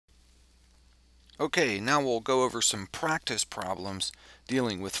Okay, now we'll go over some practice problems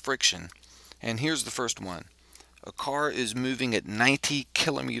dealing with friction. And here's the first one. A car is moving at 90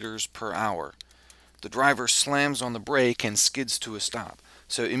 kilometers per hour. The driver slams on the brake and skids to a stop.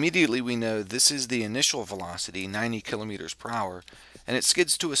 So immediately we know this is the initial velocity, 90 kilometers per hour, and it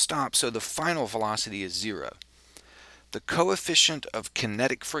skids to a stop, so the final velocity is 0. The coefficient of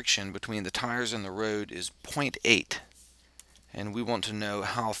kinetic friction between the tires and the road is 0.8, and we want to know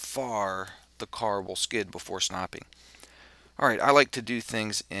how far the car will skid before stopping. Alright, I like to do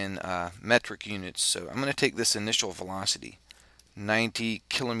things in metric units, so I'm going to take this initial velocity, 90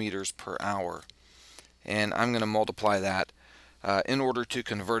 kilometers per hour, and I'm going to multiply that in order to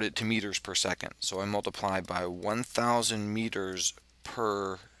convert it to meters per second. So I multiply by 1,000 meters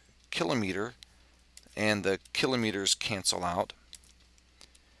per kilometer, and the kilometers cancel out,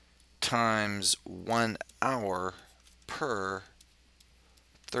 times 1 hour per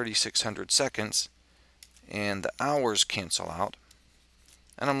 3,600 seconds, and the hours cancel out,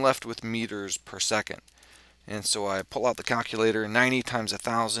 and I'm left with meters per second. And so I pull out the calculator. 90 times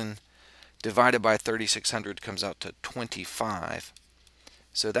 1,000 divided by 3,600 comes out to 25.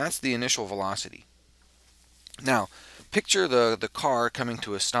 So that's the initial velocity. Now, picture the car coming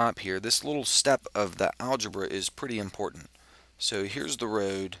to a stop here. This little step of the algebra is pretty important. So here's the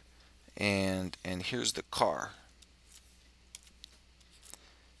road, and here's the car.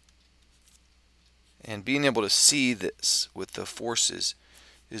 And being able to see this with the forces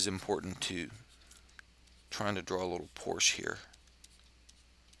is important too. Trying to draw a little Porsche here.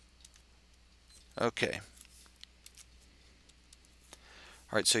 Okay.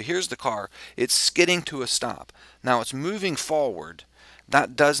 Alright, so here's the car. It's skidding to a stop. Now it's moving forward.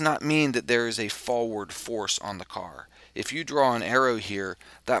 That does not mean that there is a forward force on the car. If you draw an arrow here,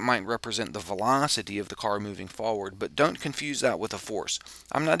 that might represent the velocity of the car moving forward, but don't confuse that with a force.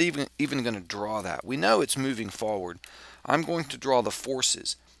 I'm not even going to draw that. We know it's moving forward. I'm going to draw the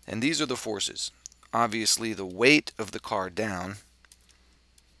forces, and these are the forces. Obviously, the weight of the car down,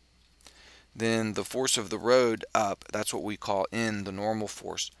 then the force of the road up, that's what we call N, the normal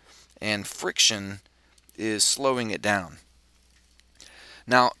force, and friction is slowing it down.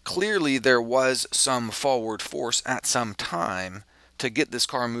 Now, clearly there was some forward force at some time to get this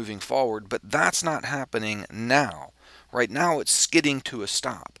car moving forward, but that's not happening now. Right now it's skidding to a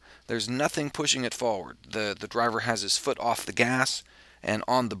stop. There's nothing pushing it forward. The driver has his foot off the gas and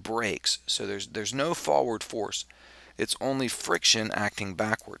on the brakes, so there's no forward force. It's only friction acting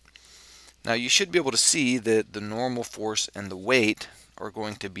backward. Now you should be able to see that the normal force and the weight are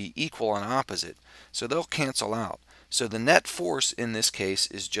going to be equal and opposite, so they'll cancel out. So the net force in this case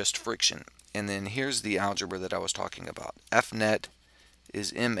is just friction. And then here's the algebra that I was talking about. F net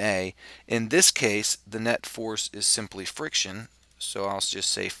is ma. In this case, the net force is simply friction, so I'll just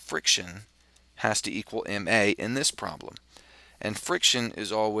say friction has to equal ma in this problem. And friction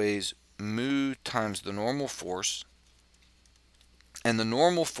is always mu times the normal force, and the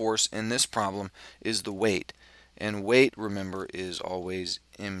normal force in this problem is the weight, and weight, remember, is always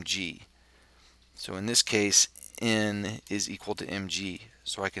mg. So in this case, N is equal to mg,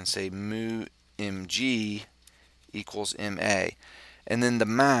 so I can say mu mg equals ma, and then the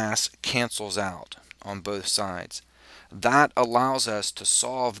mass cancels out on both sides. That allows us to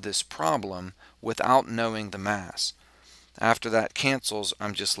solve this problem without knowing the mass. After that cancels,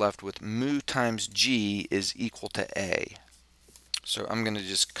 I'm just left with mu times g is equal to a. So I'm going to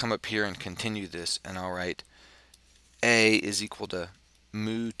just come up here and continue this, and I'll write a is equal to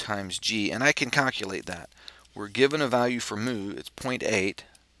mu times g, and I can calculate that. We're given a value for mu, it's 0.8,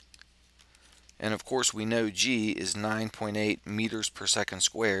 and of course we know g is 9.8 meters per second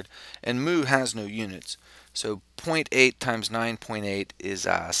squared, and mu has no units, so 0.8 times 9.8 is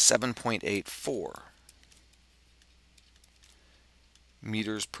 7.84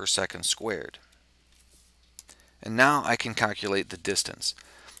 meters per second squared. And now I can calculate the distance.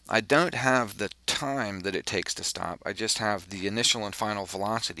 I don't have the time that it takes to stop. I just have the initial and final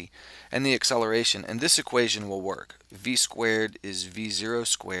velocity and the acceleration, and this equation will work. V squared is V0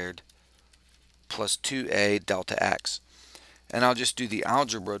 squared plus 2a delta x. And I'll just do the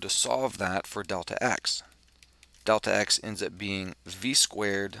algebra to solve that for delta x. Delta x ends up being V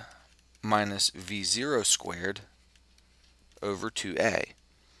squared minus V0 squared over 2a.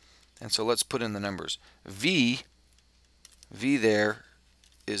 And so let's put in the numbers. V there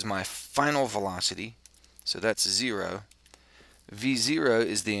is my final velocity, so that's 0. V0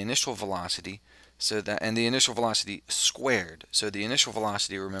 is the initial velocity, and the initial velocity squared. So the initial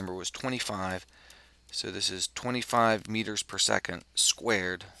velocity, remember, was 25. So this is 25 meters per second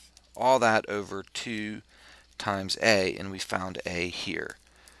squared. All that over 2 times a, and we found a here.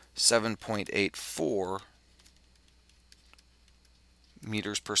 7.84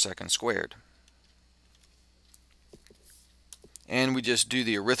 meters per second squared. And we just do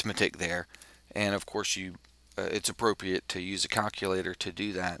the arithmetic there, and of course it's appropriate to use a calculator to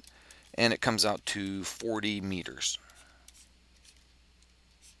do that, and it comes out to 40 meters.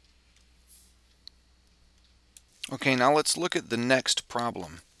 Okay, now let's look at the next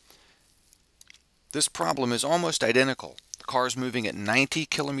problem. This problem is almost identical. The car is moving at 90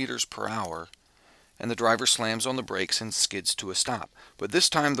 kilometers per hour, and the driver slams on the brakes and skids to a stop. But this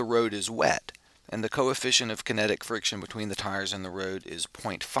time the road is wet, and the coefficient of kinetic friction between the tires and the road is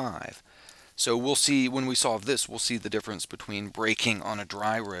 0.5. So we'll see, when we solve this, we'll see the difference between braking on a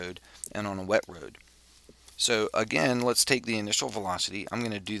dry road and on a wet road. So again, let's take the initial velocity. I'm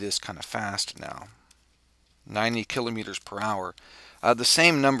going to do this kind of fast now. 90 kilometers per hour. The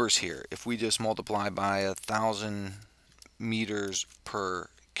same numbers here. If we just multiply by 1,000 meters per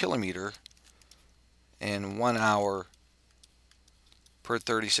kilometer and 1 hour per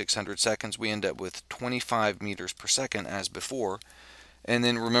 3,600 seconds, we end up with 25 meters per second as before. And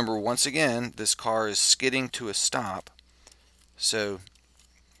then remember, once again, this car is skidding to a stop. So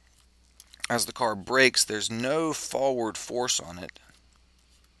as the car brakes, there's no forward force on it.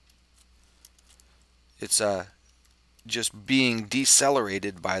 It's just being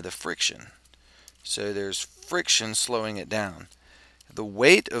decelerated by the friction. So there's friction slowing it down. The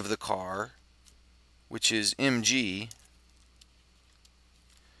weight of the car, which is mg,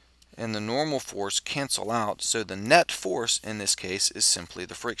 and the normal force cancel out, so the net force in this case is simply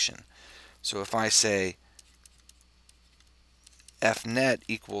the friction. So if I say F net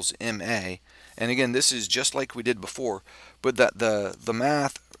equals ma, and again this is just like we did before, but that the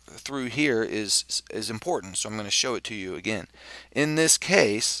math through here is important, so I'm going to show it to you again. In this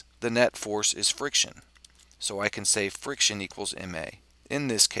case, the net force is friction, so I can say friction equals ma in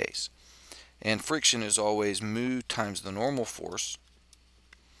this case, and friction is always mu times the normal force,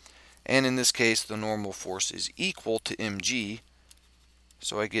 and in this case the normal force is equal to mg,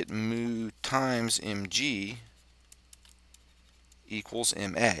 so I get mu times mg equals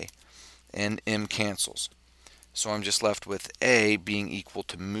ma, and m cancels. So I'm just left with A being equal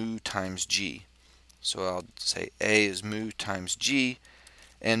to mu times G. So I'll say A is mu times G,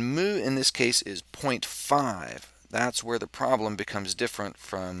 and mu in this case is 0.5. That's where the problem becomes different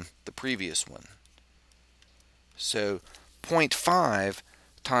from the previous one. So 0.5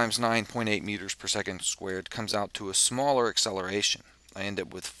 times 9.8 meters per second squared comes out to a smaller acceleration. I end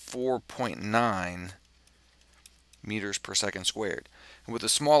up with 4.9 meters per second squared. And with a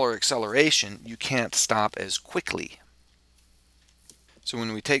smaller acceleration, you can't stop as quickly. So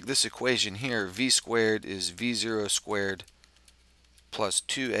when we take this equation here, v squared is v0 squared plus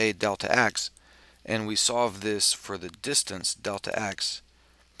 2a delta x, and we solve this for the distance delta x,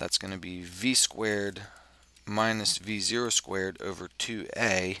 that's going to be v squared minus v0 squared over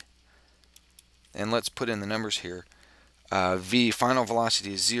 2a, and let's put in the numbers here. V final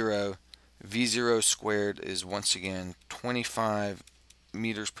velocity is 0, v0 squared is once again 25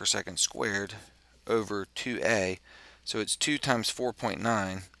 meters per second squared over 2a, so it's 2 times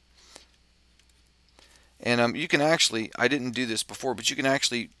 4.9, and you can actually, I didn't do this before, but you can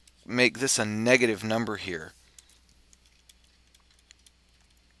actually make this a negative number here.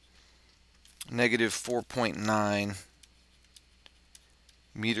 Negative 4.9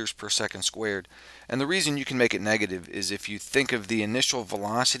 meters per second squared. And the reason you can make it negative is if you think of the initial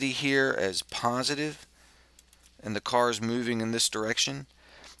velocity here as positive and the car is moving in this direction,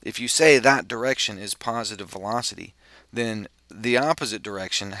 if you say that direction is positive velocity, then the opposite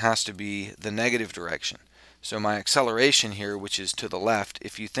direction has to be the negative direction. So my acceleration here, which is to the left,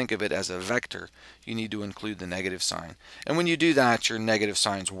 if you think of it as a vector, you need to include the negative sign. And when you do that, your negative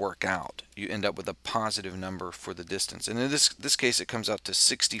signs work out. You end up with a positive number for the distance. And in this case, it comes out to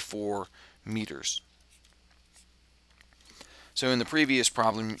 64 meters. So in the previous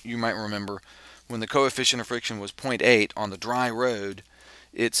problem, you might remember, when the coefficient of friction was 0.8 on the dry road,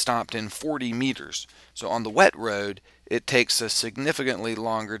 it stopped in 40 meters. So on the wet road, it takes a significantly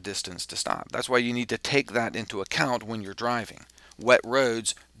longer distance to stop. That's why you need to take that into account when you're driving. Wet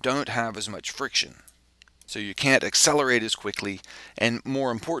roads don't have as much friction, so you can't accelerate as quickly, and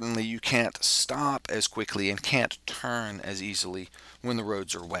more importantly, you can't stop as quickly and can't turn as easily when the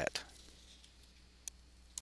roads are wet.